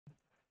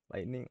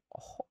Lightning.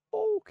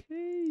 Oh,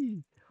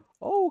 okay.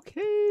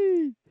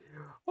 Okay.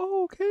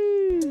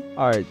 Okay.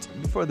 Alright,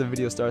 before the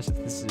video starts, if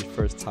this is your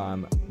first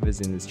time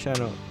visiting this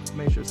channel,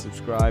 make sure to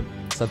subscribe.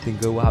 Something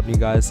good will happen, you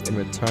guys, in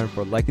return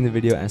for liking the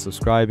video and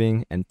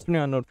subscribing and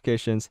turning on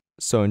notifications.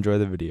 So enjoy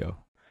the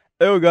video.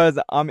 Hello guys,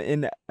 I'm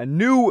in a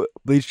new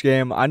Bleach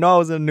game. I know I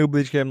was in a new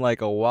Bleach game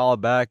like a while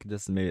back,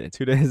 just maybe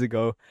 2 days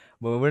ago.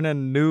 But we're in a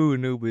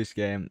new Bleach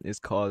game. It's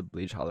called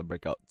Bleach Hollow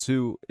Breakout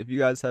 2. If you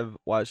guys have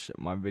watched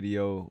my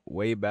video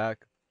way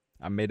back,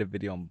 I made a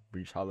video on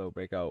Bleach Hollow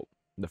Breakout,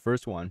 the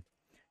first one.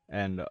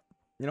 And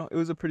you know, it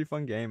was a pretty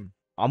fun game.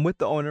 I'm with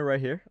the owner right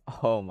here.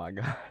 Oh my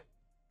god.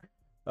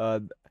 Uh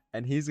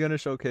and he's gonna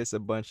showcase a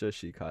bunch of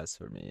Shikais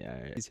for me.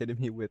 Yeah, he's hitting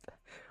me with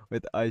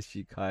Ice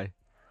Shikai.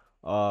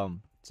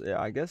 So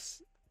yeah, I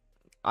guess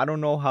I don't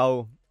know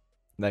how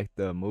like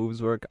the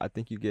moves work. I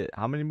think you get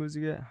how many moves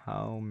you get?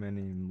 How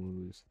many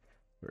moves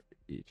for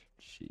each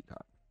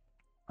Shikai?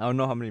 I don't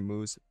know how many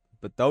moves,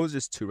 but that was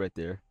just two right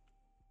there.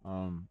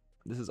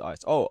 This is ice.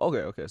 Oh,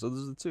 okay. So this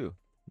is the two.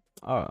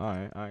 Oh,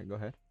 all right. Go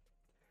ahead.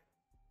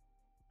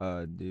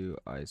 Do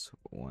ice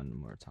one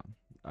more time.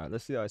 All right,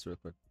 let's see ice real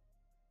quick.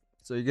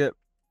 So you get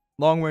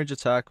long range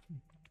attack,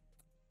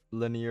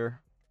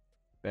 linear,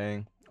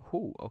 bang.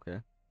 Ooh,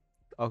 okay.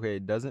 Okay,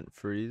 it doesn't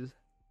freeze.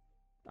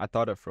 I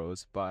thought it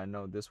froze, but I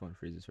know this one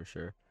freezes for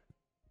sure.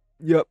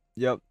 Yep.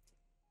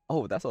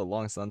 Oh, that's a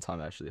long sun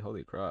time actually.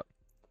 Holy crap.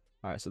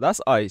 All right, so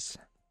that's ice.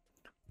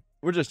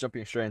 We're just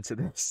jumping straight into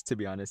this, to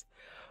be honest.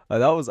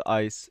 That was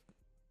ice.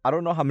 I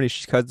don't know how many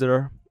cuts there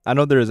are. I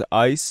know there's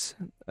ice.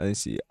 Let me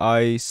see.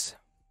 Ice.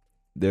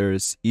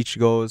 There's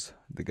Ichigo's.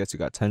 I guess you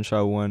got 10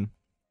 shot one.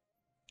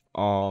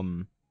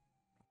 Um.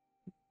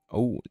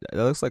 Oh,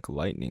 that looks like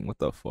lightning. What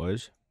the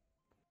fudge?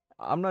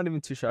 I'm not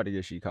even too shy to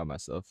get Shikai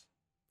myself.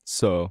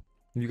 So,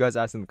 if you guys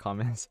ask in the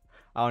comments,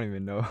 I don't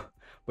even know.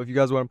 But if you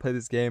guys want to play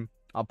this game,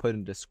 I'll put in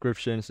the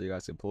description so you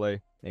guys can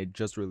play. They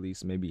just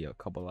released maybe a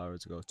couple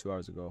hours ago, 2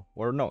 hours ago,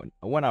 or no,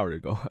 1 hour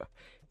ago.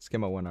 This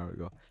came out 1 hour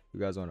ago. If you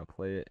guys want to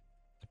play it,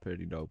 it's a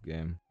pretty dope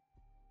game.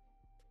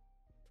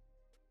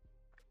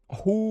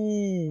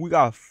 Oh, we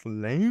got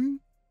flame.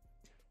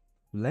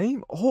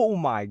 Flame. Oh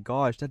my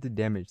gosh, that did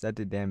damage. That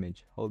did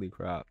damage. Holy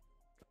crap.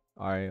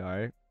 All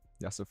right.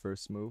 That's the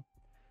first move.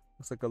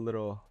 Looks like a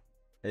little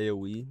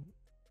AoE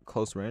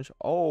close range.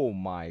 Oh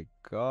my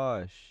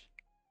gosh.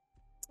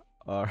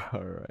 All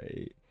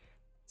right.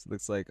 So it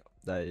looks like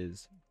that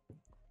is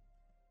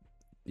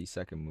the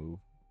second move.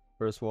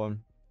 First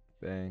one,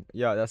 bang.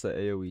 Yeah, that's an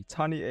AoE.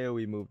 Tiny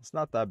AoE move. It's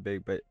not that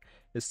big, but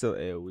it's still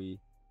AoE.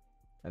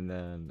 And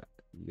then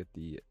you get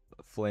the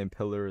flame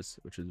pillars,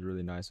 which is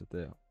really nice with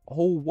it.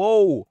 Oh,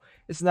 whoa!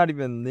 It's not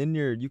even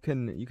linear. You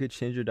could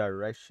change your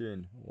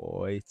direction.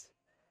 Wait.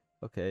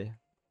 Okay.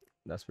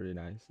 That's pretty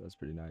nice. That's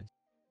pretty nice.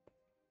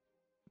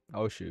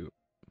 Oh shoot.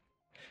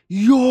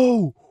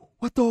 Yo!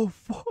 What the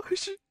fuck?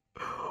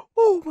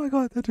 Oh my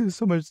god, that did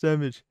so much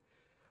damage.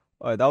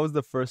 Alright, that was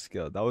the first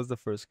skill. That was the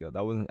first skill.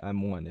 That was an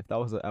M1. If that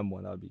was an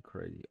M1, that would be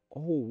crazy. Oh,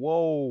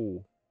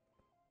 whoa.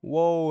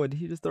 Whoa, did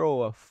he just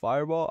throw a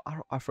fireball?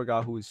 I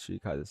forgot whose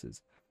Shikai this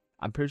is.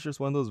 I'm pretty sure it's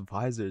one of those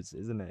visors,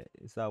 isn't it?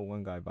 It's that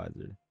one guy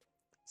visor.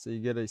 So you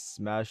get a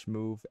smash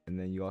move, and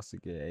then you also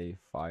get a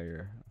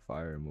fire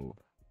move.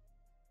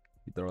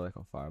 You throw like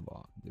a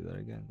fireball. Do that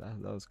again.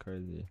 That was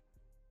crazy.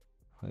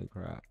 Holy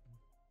crap.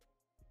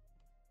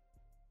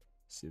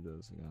 See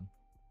those again.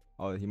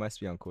 Oh, he might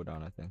be on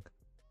cooldown, I think.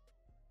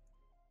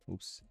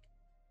 Oops.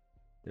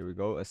 There we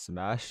go. A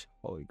smash.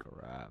 Holy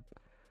crap.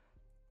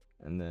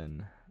 And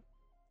then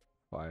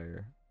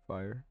fire.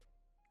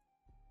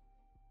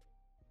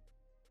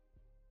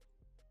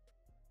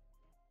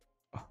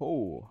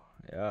 Oh,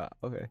 yeah.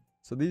 Okay.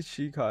 So these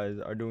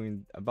Shikais are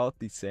doing about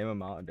the same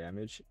amount of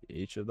damage,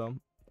 each of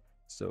them.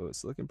 So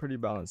it's looking pretty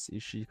balanced.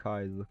 Each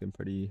Shikai is looking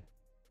pretty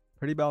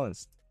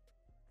balanced.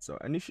 So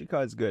any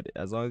Shikai is good.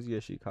 As long as you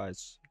get Shikai,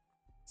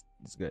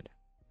 it's good.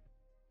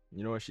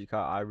 You know what Shikai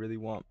I really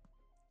want?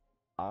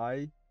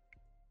 I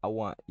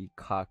want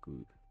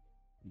Ikaku.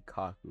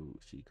 Ikaku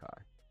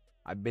Shikai.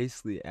 I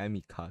basically am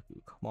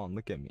Ikaku. Come on,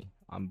 look at me.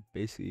 I'm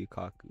basically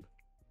Ikaku.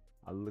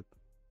 I look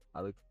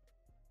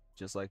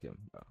just like him,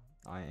 bro.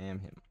 I am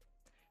him.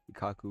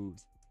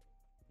 Ikaku's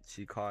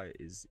Shikai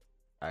is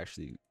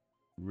actually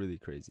really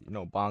crazy.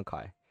 No,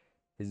 Bankai.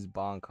 His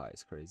Bankai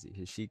is crazy.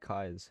 His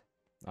Shikai is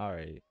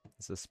alright.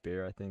 It's a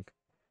spear, I think.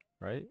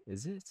 Right?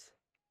 Is it?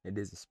 It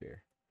is a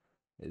spear.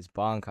 His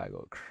Bankai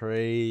go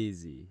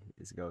crazy.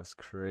 It goes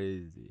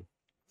crazy.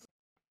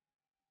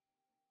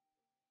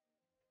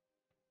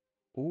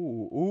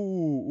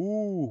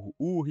 Ooh.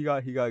 He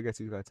got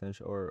 10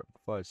 or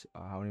fudge.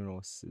 I don't even know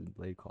what's his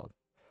blade called.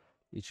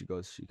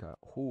 Ichigo's Shikai.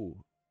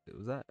 Ooh.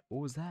 Was that?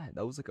 What was that?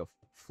 That was like a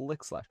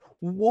flick slash.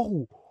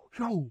 Whoa,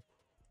 yo!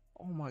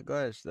 Oh my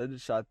gosh, that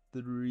just shot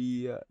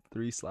three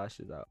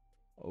slashes out.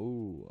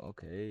 Oh,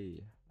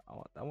 okay.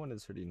 That one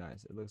is pretty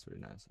nice. It looks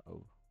pretty nice.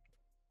 Oh,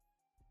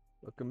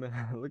 look at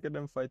him! Look at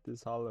them fight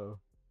this hollow.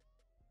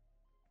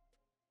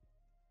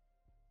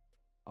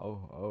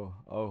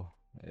 Oh.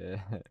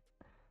 Yeah,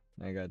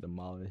 I got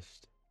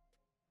demolished.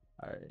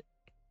 Alright.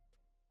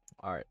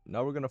 Alright.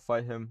 Now we're gonna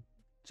fight him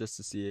just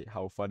to see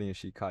how funny a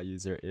Shikai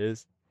user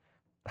is.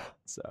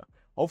 So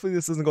hopefully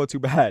this doesn't go too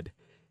bad.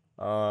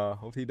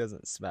 Hopefully he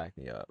doesn't smack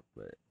me up,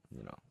 but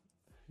you know,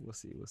 we'll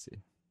see, we'll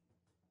see.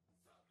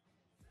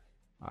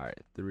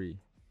 Alright, 3,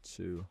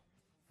 2,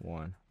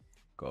 1,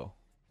 go.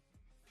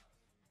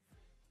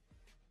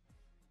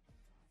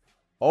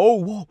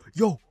 Oh, whoa,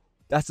 yo,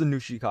 that's a new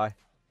Shikai.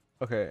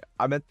 Okay,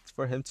 I meant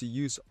for him to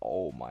use.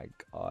 Oh my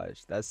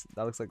gosh, that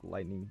looks like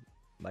lightning.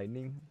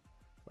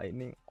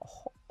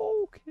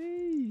 Oh,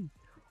 okay,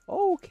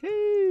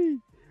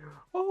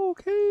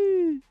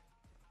 okay.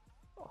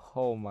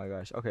 Oh my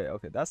gosh. Okay,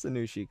 that's the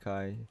new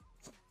Shikai.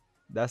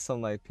 That's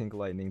some like pink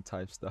lightning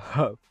type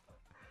stuff.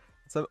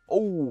 So,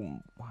 oh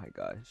my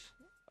gosh.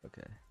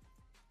 Okay.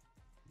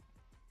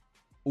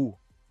 Ooh.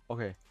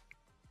 Okay.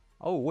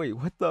 Oh wait,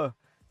 what the?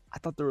 I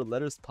thought there were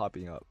letters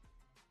popping up.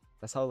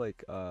 That's how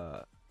like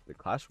the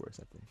Clash works,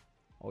 I think.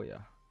 Oh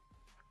yeah.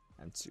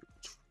 And 2.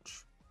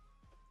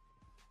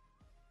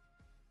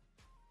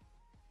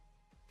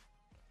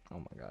 Oh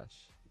my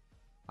gosh.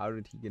 How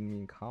did he get me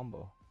in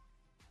combo?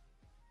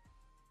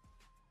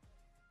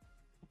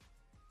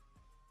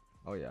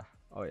 Oh yeah.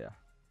 Oh yeah.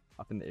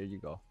 Up in the air you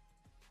go.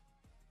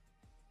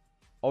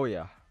 Oh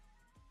yeah.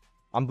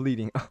 I'm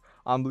bleeding.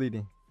 I'm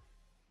bleeding.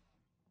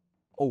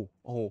 Oh,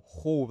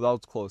 that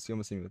was close. You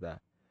almost hit me with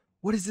that.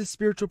 What is this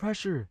spiritual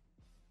pressure?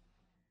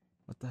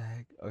 What the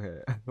heck?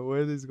 Okay. What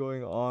is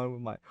going on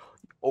with my...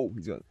 Oh,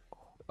 he's gonna...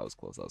 Oh, that was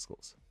close. That was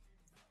close.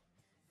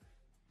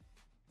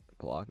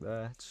 Block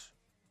that.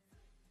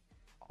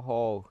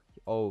 Oh.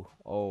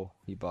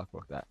 He blocked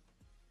that.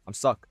 I'm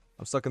stuck.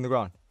 I'm stuck in the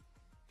ground.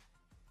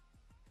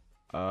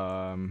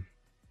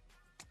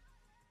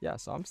 Yeah,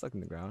 so I'm stuck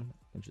in the ground.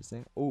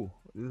 Interesting. Oh,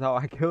 this is how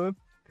I kill him?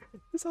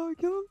 This is how I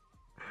kill him?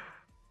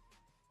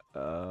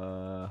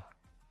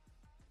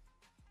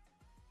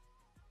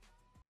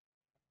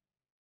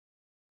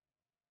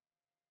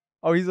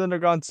 Oh, he's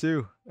underground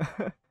too.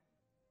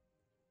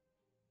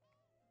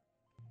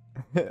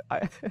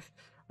 Alright,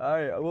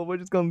 well, we're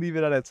just gonna leave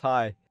it at a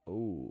tie.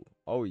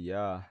 Oh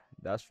yeah,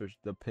 that's for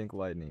the pink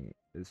lightning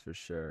is for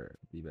sure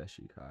the best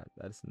Shikai.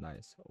 That's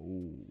nice.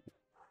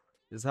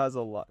 This has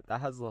a lot.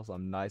 That has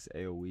some nice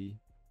AOE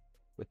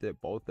with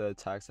it. Both the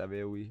attacks have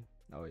AOE.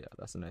 Oh yeah,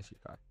 that's a nice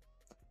Shikai.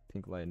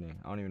 Pink lightning.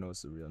 I don't even know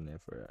what's the real name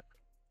for it.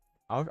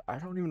 I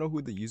don't even know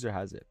who the user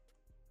has it.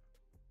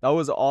 That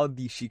was all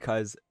the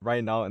Shikais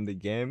right now in the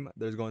game.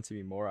 There's going to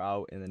be more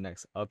out in the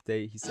next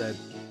update, he said.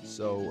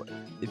 So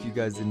if you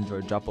guys did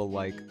enjoy, drop a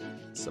like,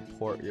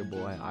 support your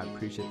boy. I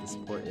appreciate the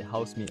support. It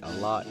helps me a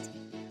lot.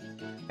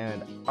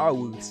 And I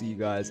will see you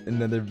guys in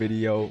another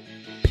video.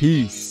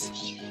 Peace.